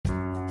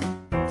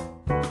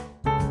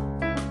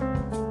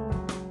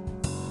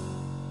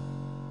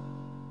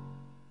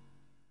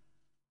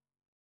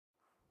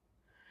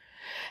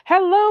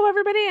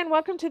everybody, and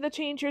welcome to the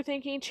Change Your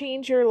Thinking,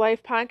 Change Your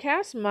Life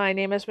podcast. My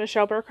name is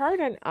Michelle Burkhardt,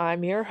 and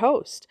I'm your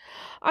host.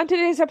 On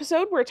today's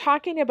episode, we're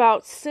talking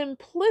about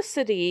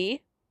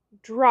simplicity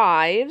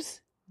drives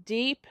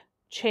deep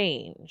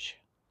change.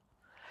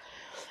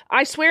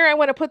 I swear I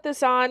want to put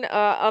this on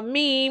a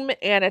meme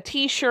and a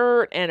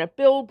t-shirt and a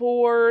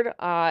billboard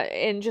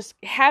and just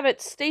have it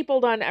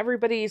stapled on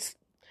everybody's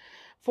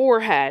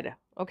forehead.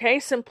 Okay,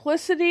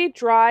 simplicity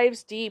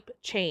drives deep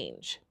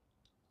change.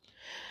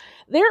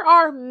 There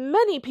are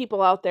many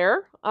people out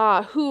there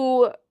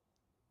who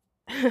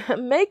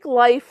make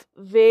life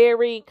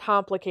very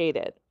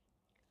complicated.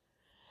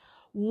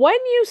 When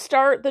you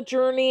start the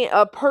journey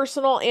of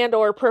personal and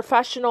or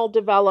professional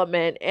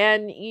development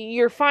and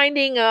you're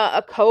finding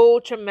a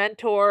coach, a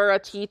mentor, a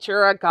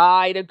teacher, a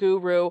guide, a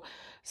guru,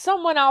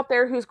 someone out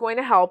there who's going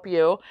to help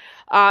you,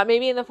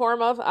 maybe in the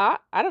form of,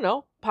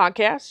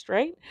 podcast,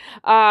 right?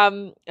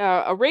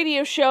 A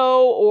radio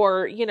show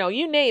or,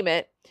 you name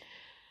it.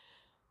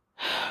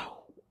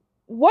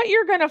 What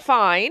you're going to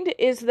find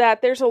is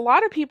that there's a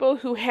lot of people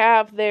who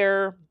have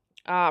their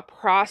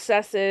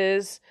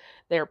processes,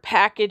 their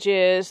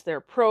packages,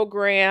 their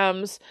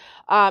programs.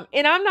 And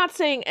I'm not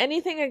saying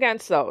anything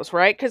against those,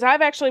 right? Because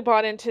I've actually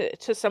bought into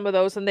some of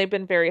those and they've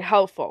been very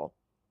helpful.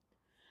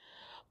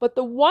 But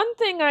the one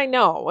thing I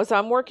know as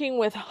I'm working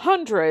with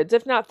hundreds,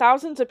 if not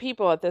thousands of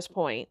people at this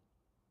point,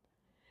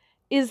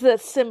 is that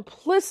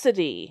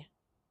simplicity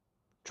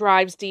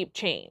drives deep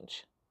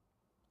change.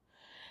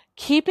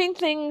 Keeping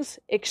things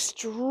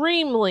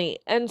extremely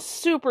and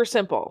super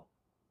simple.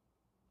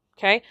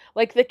 Okay?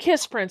 Like the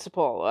KISS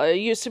principle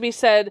used to be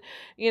said,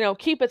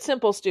 keep it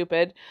simple,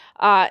 stupid.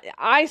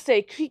 I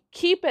say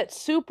keep it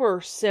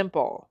super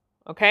simple.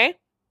 Okay?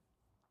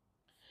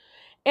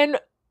 And,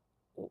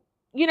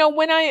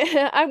 when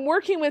I'm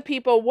working with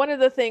people, one of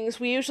the things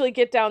we usually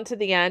get down to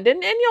the end,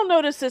 and you'll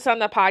notice this on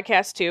the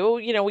podcast too,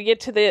 we get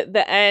to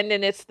the end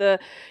and it's the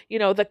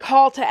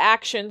call to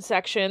action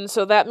section.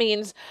 So that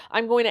means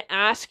I'm going to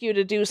ask you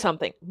to do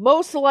something.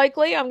 Most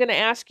likely, I'm going to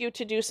ask you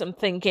to do some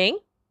thinking,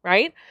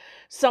 right?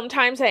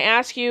 Sometimes I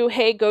ask you,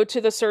 hey, go to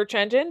the search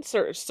engine,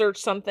 search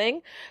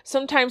something.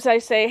 Sometimes I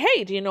say,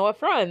 hey, do you know a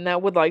friend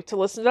that would like to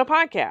listen to a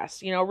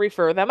podcast?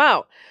 Refer them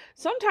out.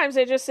 Sometimes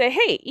I just say,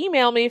 hey,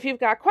 email me if you've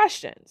got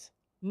questions.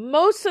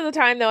 Most of the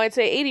time, though, I'd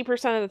say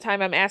 80% of the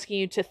time I'm asking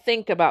you to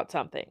think about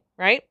something,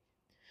 right?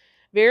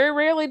 Very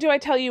rarely do I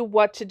tell you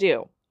what to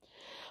do.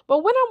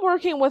 But when I'm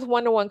working with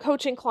one-to-one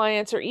coaching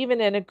clients or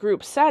even in a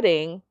group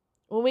setting,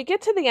 when we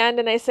get to the end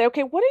and I say,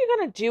 okay, what are you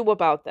going to do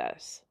about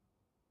this?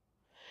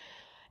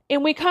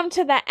 And we come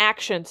to the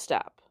action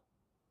step.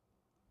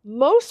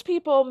 Most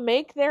people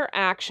make their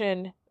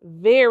action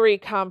very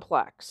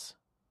complex.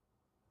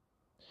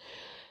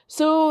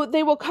 So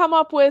they will come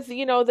up with,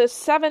 this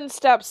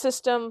 7-step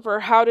system for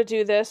how to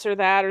do this or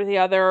that or the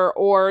other,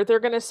 or they're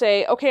going to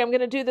say, okay, I'm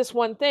going to do this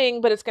one thing,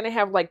 but it's going to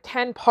have like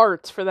 10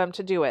 parts for them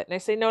to do it. And I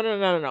say,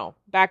 no,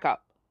 back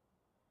up.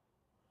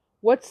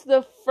 What's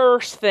the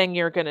first thing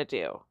you're going to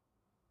do?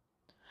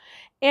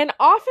 And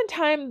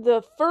oftentimes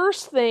the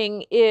first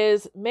thing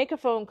is make a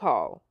phone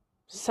call,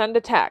 send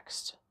a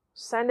text,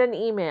 send an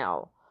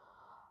email.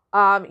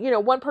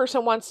 One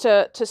person wants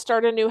to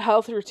start a new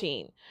health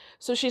routine.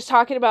 So she's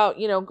talking about,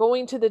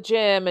 going to the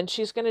gym and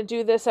she's going to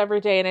do this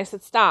every day. And I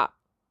said, stop.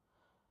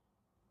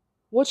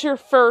 What's your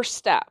first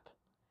step?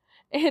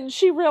 And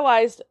she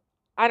realized,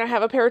 I don't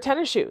have a pair of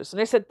tennis shoes. And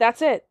I said,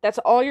 that's it. That's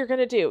all you're going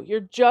to do.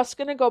 You're just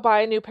going to go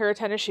buy a new pair of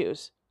tennis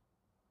shoes.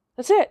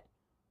 That's it.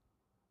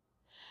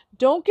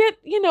 Don't get,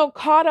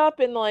 caught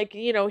up in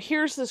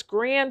here's this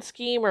grand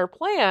scheme or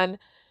plan,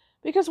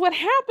 because what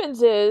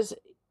happens is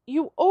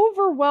you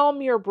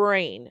overwhelm your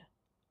brain.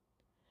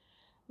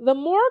 The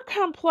more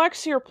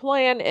complex your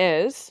plan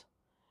is,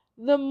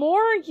 the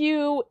more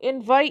you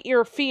invite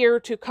your fear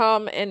to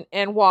come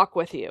and walk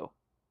with you.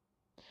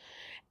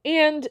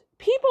 And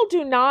people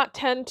do not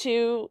tend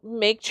to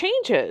make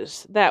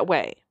changes that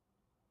way.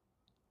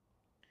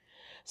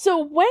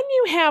 So when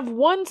you have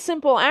one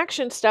simple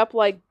action step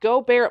like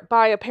go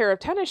buy a pair of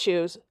tennis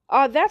shoes,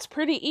 that's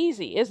pretty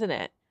easy, isn't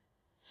it?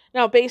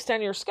 Now, based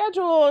on your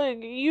schedule,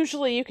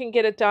 usually you can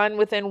get it done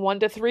within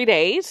 1 to 3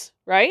 days,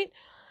 right?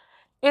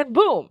 And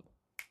boom,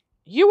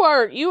 you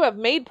have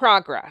made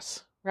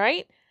progress,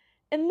 right?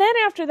 And then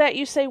after that,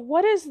 you say,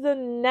 what is the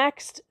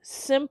next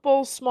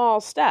simple, small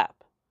step?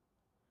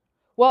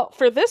 Well,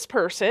 for this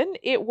person,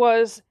 it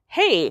was,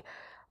 hey,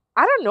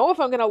 I don't know if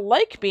I'm going to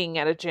like being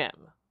at a gym.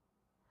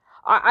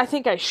 I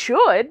think I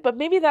should, but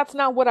maybe that's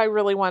not what I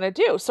really want to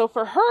do. So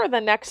for her, the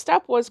next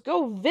step was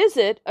go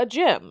visit a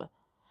gym.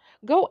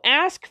 Go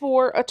ask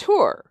for a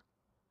tour.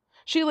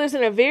 She lives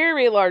in a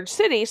very large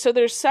city, so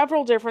there's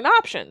several different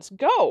options.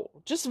 Go,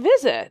 just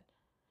visit.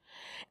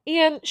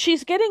 And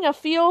she's getting a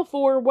feel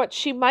for what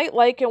she might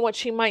like and what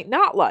she might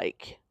not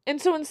like. And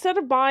so instead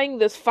of buying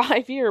this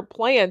 5-year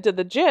plan to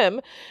the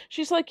gym,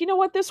 she's like, you know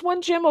what, this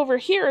one gym over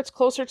here, it's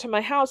closer to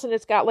my house and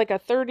it's got like a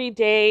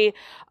 30-day,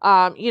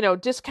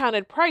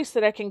 discounted price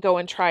that I can go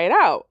and try it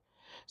out.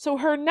 So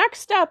her next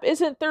step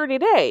isn't 30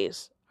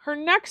 days. Her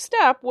next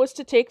step was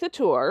to take the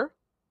tour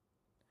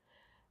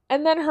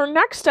And then her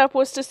next step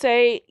was to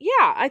say,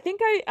 yeah, I think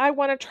I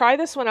want to try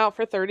this one out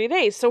for 30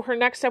 days. So her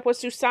next step was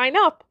to sign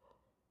up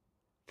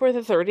for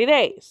the 30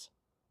 days.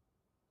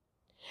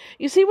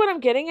 You see what I'm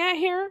getting at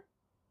here?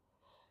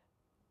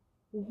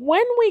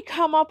 When we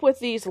come up with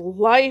these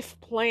life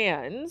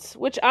plans,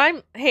 which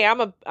I'm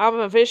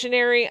a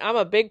visionary, I'm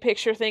a big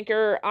picture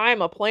thinker,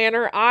 I'm a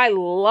planner, I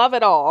love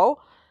it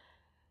all.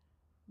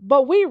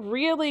 But we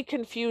really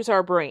confuse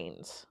our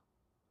brains.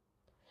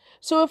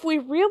 So if we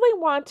really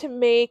want to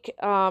make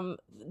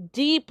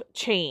deep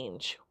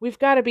change, we've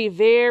got to be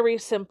very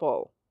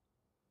simple.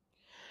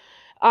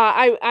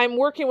 I'm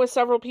working with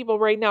several people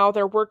right now.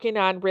 They're working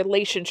on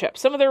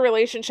relationships. Some of their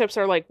relationships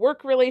are like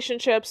work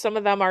relationships. Some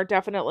of them are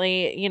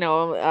definitely,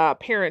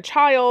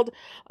 parent-child.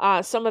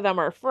 Some of them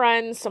are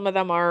friends. Some of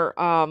them are,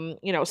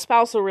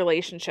 spousal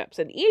relationships.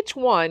 And each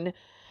one,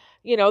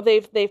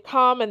 they've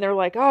come and they're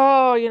like,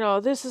 oh,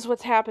 this is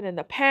what's happened in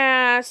the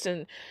past.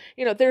 And,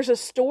 there's a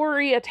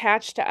story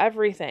attached to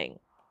everything.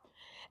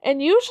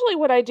 And usually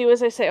what I do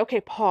is I say, okay,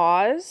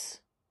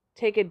 pause,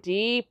 take a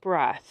deep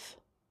breath.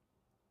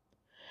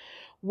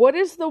 What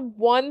is the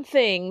one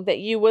thing that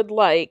you would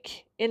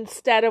like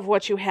instead of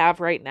what you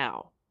have right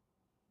now?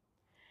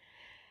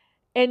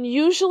 And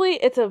usually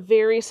it's a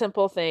very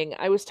simple thing.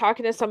 I was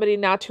talking to somebody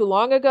not too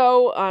long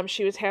ago.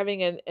 She was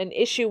having an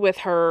issue with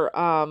her,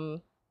 I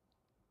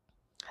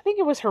think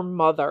it was her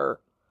mother.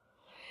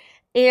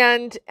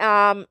 And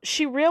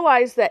she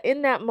realized that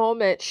in that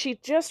moment, she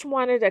just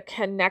wanted a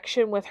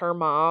connection with her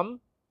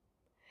mom.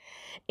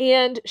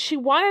 And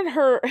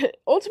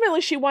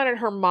ultimately she wanted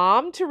her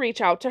mom to reach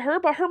out to her,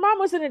 but her mom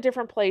was in a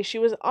different place. She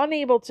was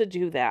unable to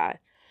do that.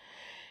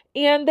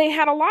 And they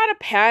had a lot of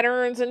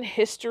patterns and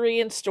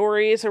history and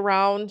stories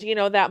around,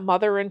 that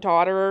mother and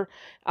daughter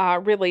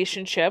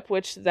relationship,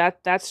 which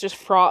that's just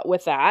fraught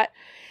with that.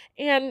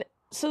 And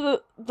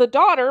so the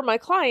daughter, my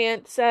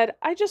client, said,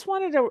 I just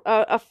wanted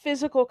a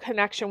physical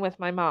connection with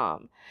my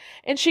mom.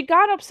 And she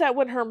got upset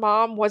when her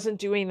mom wasn't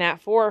doing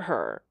that for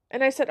her.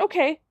 And I said,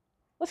 okay,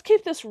 let's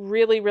keep this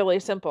really, really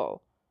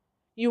simple.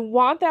 You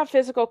want that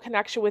physical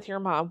connection with your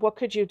mom. What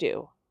could you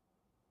do?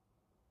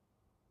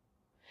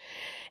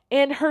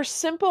 And her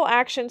simple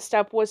action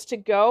step was to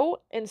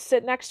go and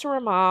sit next to her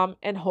mom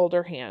and hold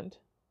her hand.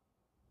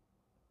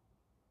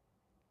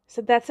 I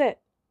said, that's it.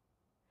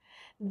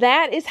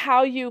 That is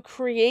how you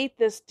create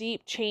this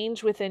deep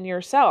change within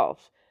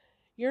yourself.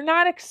 You're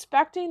not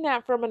expecting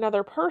that from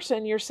another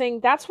person. You're saying,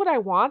 that's what I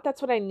want.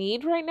 That's what I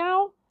need right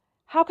now.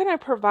 How can I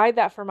provide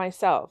that for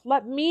myself?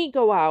 Let me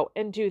go out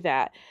and do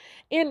that.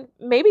 And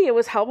maybe it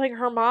was helping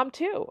her mom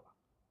too,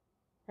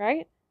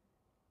 right?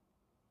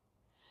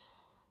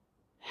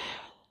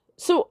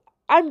 So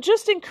I'm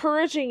just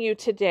encouraging you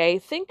today,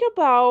 think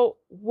about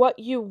what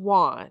you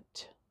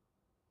want,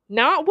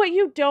 not what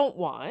you don't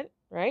want,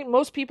 right?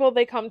 Most people,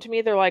 they come to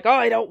me, they're like, oh,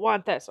 I don't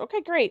want this.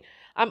 Okay, great.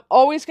 I'm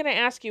always going to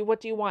ask you, what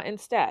do you want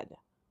instead?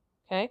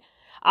 Okay.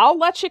 I'll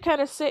let you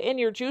kind of sit in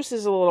your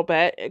juices a little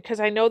bit because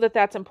I know that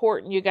that's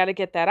important. You got to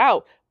get that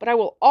out. But I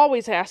will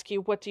always ask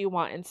you, what do you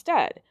want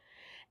instead?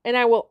 And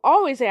I will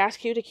always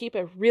ask you to keep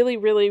it really,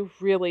 really,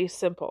 really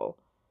simple.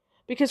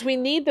 Because we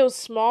need those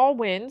small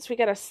wins. We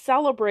got to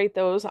celebrate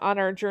those on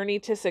our journey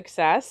to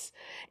success.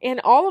 And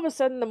all of a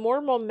sudden, the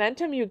more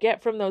momentum you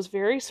get from those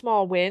very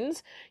small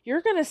wins,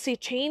 you're going to see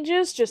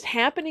changes just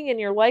happening in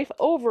your life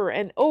over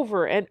and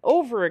over and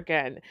over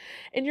again.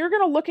 And you're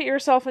going to look at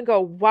yourself and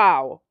go,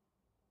 wow,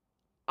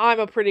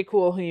 I'm a pretty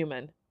cool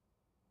human.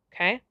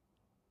 Okay?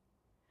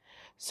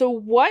 So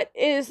what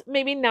is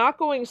maybe not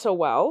going so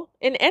well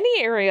in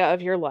any area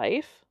of your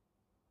life?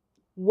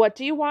 What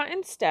do you want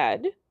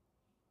instead?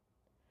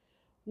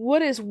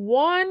 What is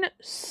one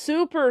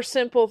super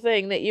simple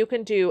thing that you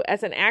can do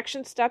as an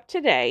action step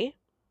today?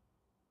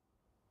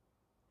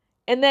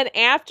 And then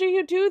after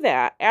you do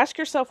that, ask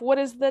yourself, what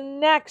is the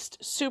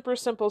next super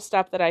simple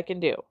step that I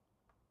can do?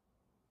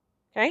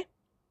 Okay?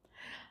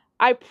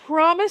 I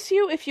promise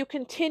you, if you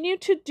continue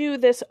to do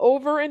this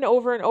over and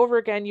over and over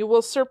again, you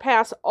will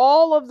surpass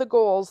all of the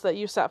goals that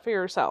you set for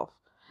yourself.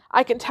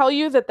 I can tell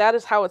you that that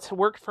is how it's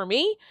worked for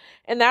me,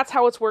 and that's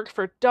how it's worked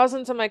for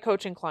dozens of my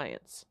coaching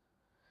clients.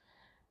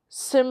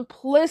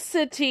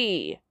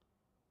 Simplicity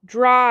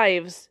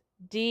drives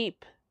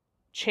deep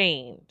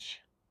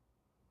change.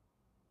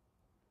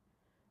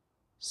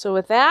 So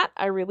with that,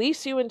 I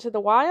release you into the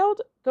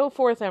wild. Go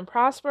forth and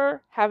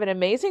prosper. Have an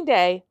amazing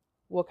day.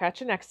 We'll catch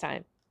you next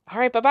time. All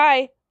right,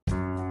 bye-bye.